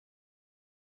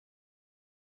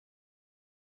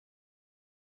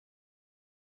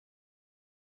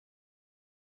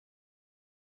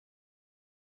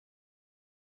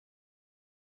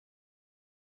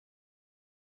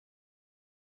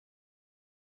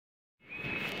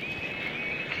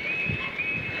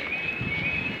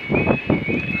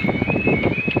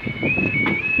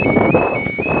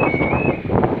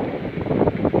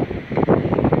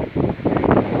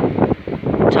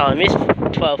Time is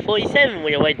 12:47.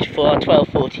 We are waiting for our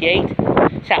 12:48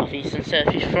 southeastern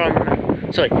service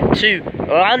to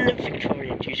London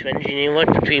Victoria due to engineering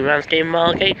work between Ramsgate and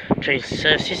Margate. Train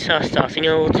services are starting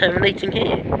or terminating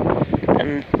here.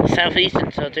 And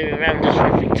southeasterns are doing around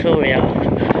Victoria.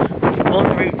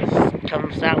 One route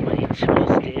comes that way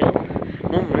towards Deal.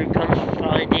 One route comes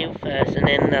via Deal first, and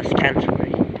then that's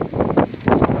Canterbury.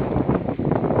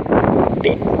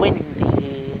 Bit windy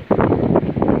here.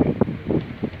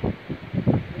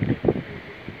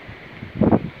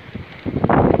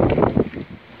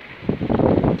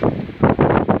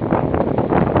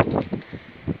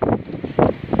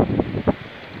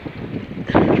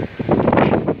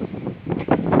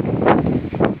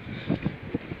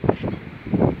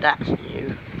 That's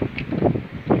new.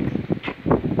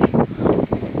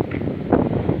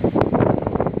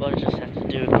 Well, I just have to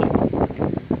do a quick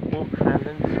walk around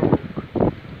and talk.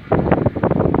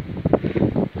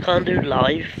 Can't do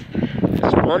live.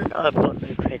 Because one, I've got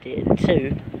no credit, and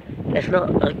two, there's not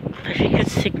a very good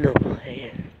signal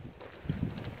here.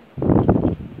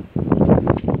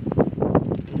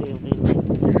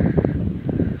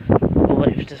 I'll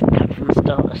wait for this platform to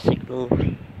start a signal.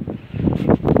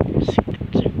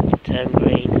 Turn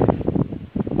green.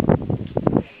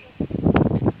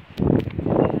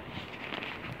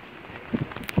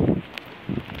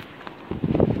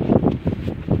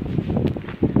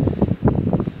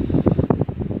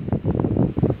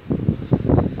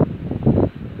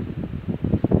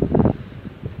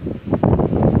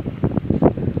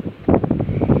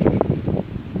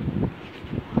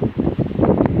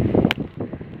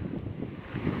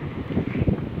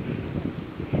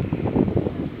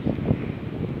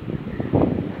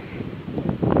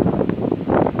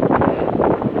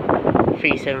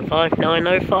 Three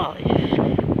 75905.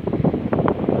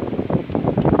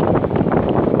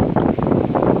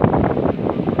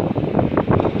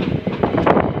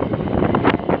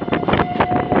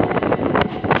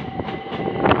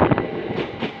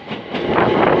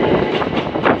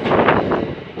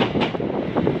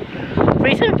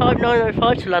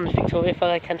 To London Victoria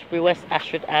via Canterbury West,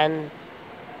 Ashford and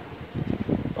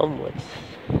onwards.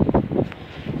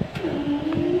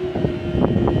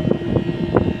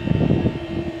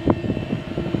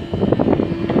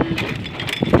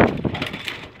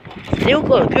 Still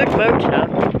got a good motor.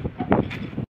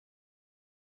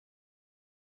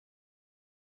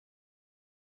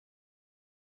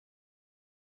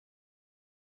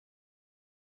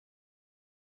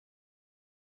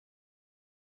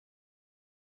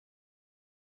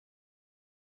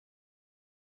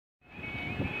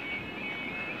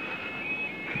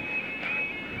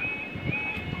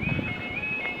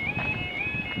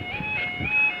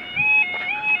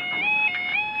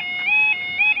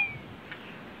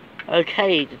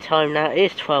 Okay, the time now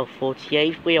is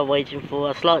 12:48. We are waiting for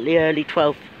a slightly early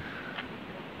 12.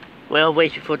 We are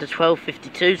waiting for the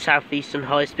 12:52 southeastern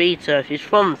high speed service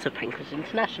from St Pancras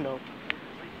International.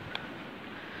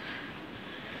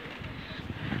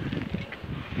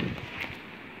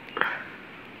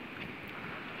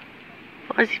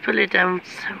 Why is he pulling it down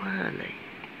so early?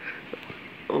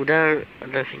 Although I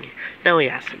don't think no, he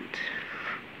hasn't.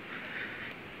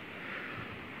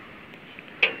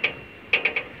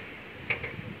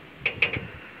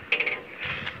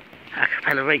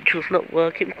 Acapella Rachel's not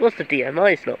working because the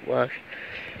DMI's not working.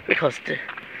 Because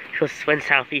when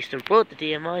Southeastern brought the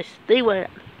DMIs, they were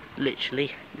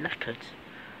literally knackered.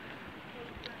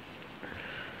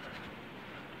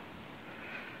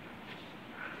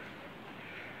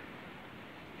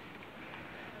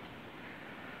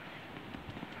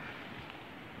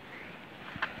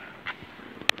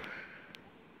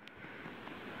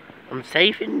 I'm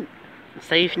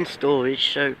saving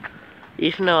storage, so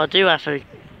even though I do have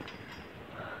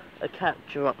a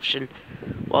capture option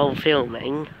while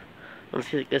filming, I'm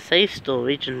going to save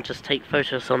storage and just take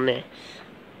photos on this.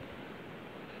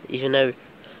 Even though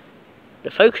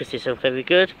the focus isn't very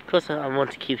good, because I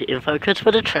want to keep it in focus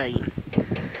for the train.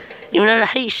 Even though the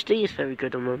HD is very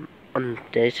good on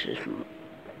this, it's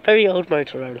very old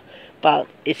Motorola, but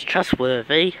it's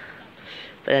trustworthy.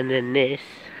 But then this.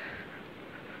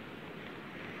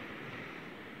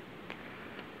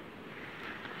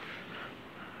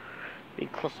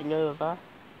 Crossing over.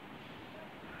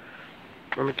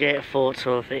 I'm gonna get a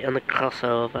photo of it on the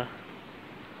crossover.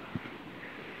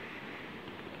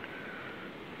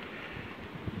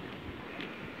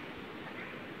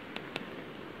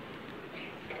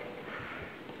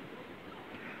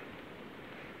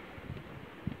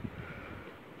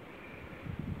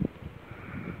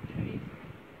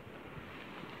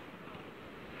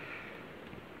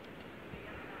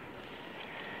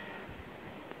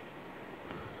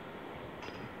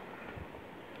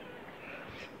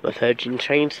 the Virgin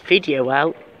Trains video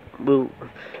out.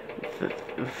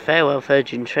 Farewell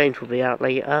Virgin Trains will be out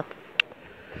later.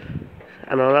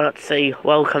 And I'd like to say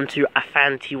welcome to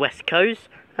Afanti West Coast,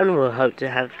 and we'll hope to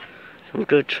have some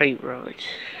good train rides.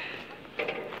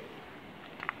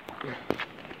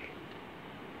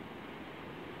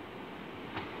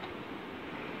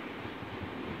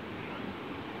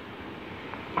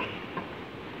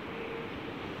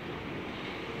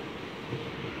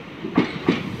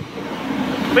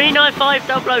 Three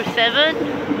 395-007.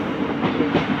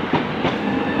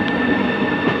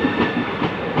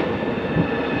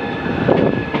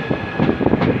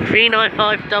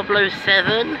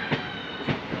 (395-007).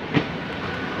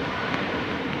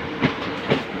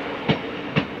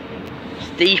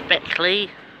 Steve Beckley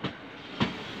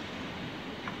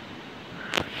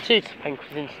to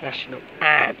Pancras International,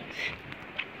 and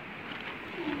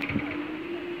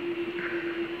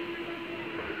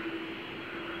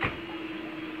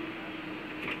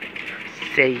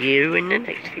see you in the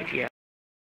next video.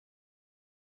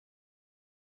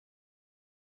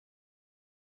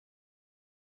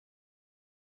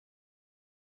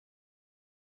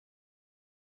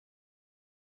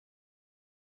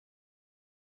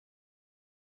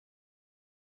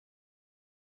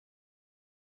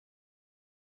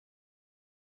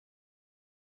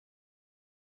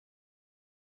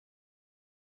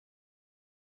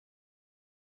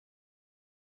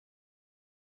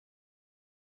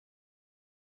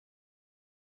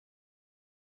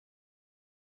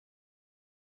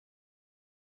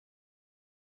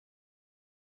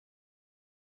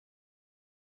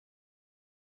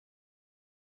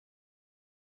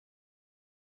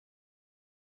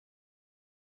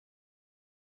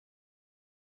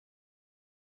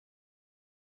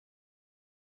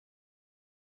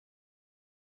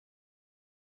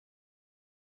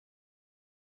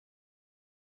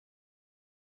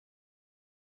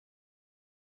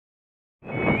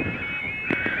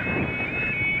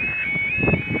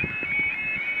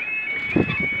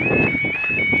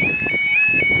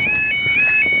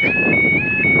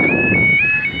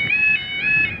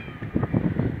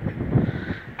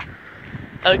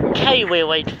 Okay, we're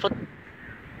waiting for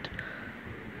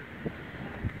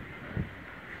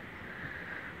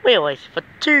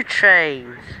two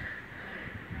trains.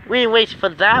 We're waiting for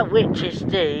that, which is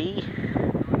the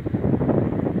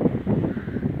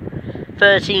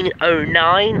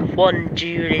 1309 1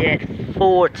 Juliet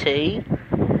 40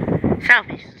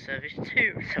 Southeastern service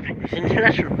to Pancras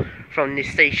International from this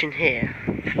station here.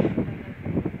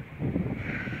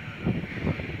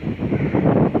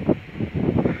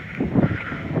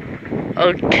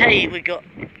 Okay, we got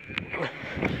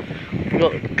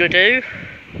Gadoo.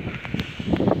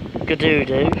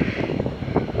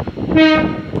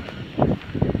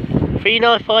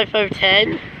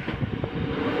 395010.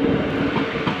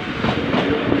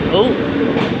 Oh.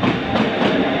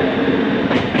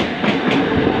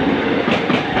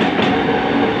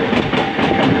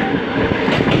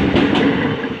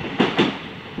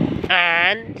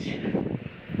 And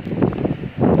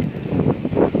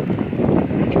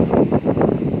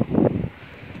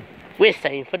we're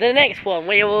staying for the next one.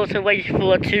 We are also waiting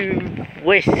for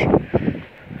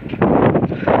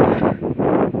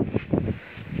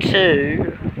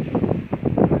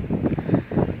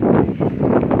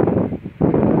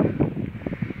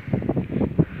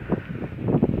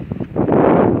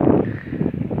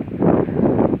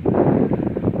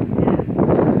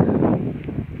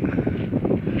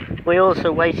we're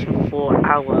also waiting for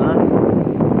our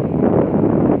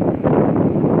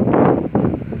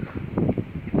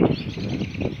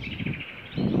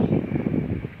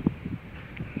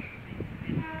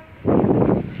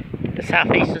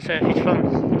Southeastern service from.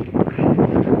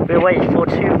 We're waiting for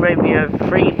 2 Romeo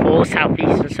 34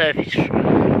 Southeastern service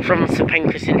from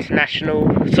Pancras International.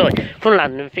 Sorry, from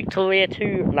London Victoria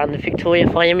to London Victoria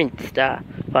via Minster,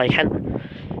 via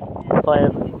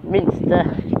Minster,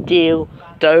 Deal,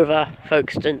 Dover,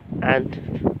 Folkestone, and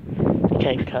the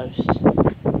Cape Coast.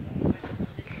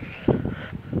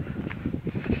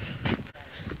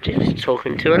 Just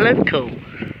talking to a local.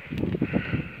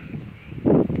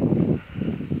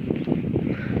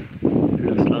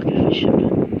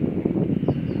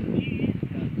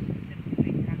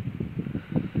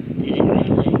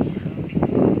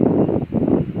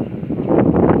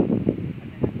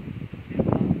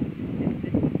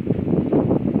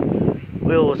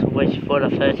 We're also waiting for the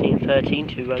 1313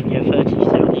 to Romeo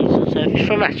 37 Eastern service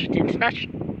from Ashford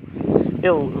International.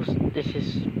 This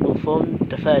is from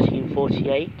the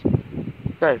 1348.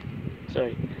 No,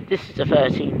 sorry. This is the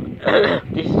 13.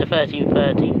 This is the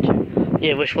 1313 to,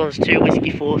 yeah, which one's 2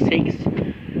 Whiskey 46.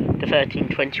 The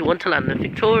 1321 to London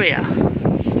Victoria.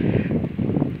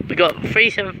 We got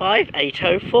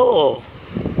 375804.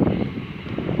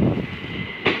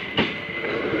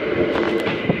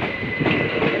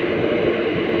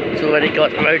 It's already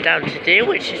got the road down to Deal,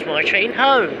 which is my train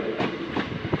home.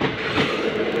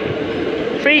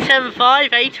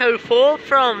 375804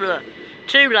 from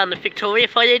to London Victoria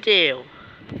via Deal.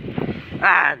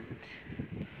 And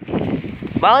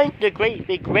mind the great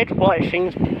big red white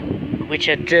things which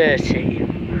are dirty.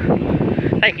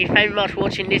 Thank you very much for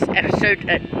watching this episode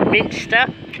at Minster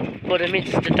for the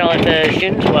Minster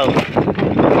diversion, well,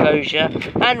 closure,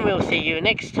 and we'll see you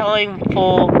next time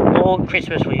for more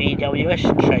Christmas with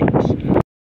EWS Trains.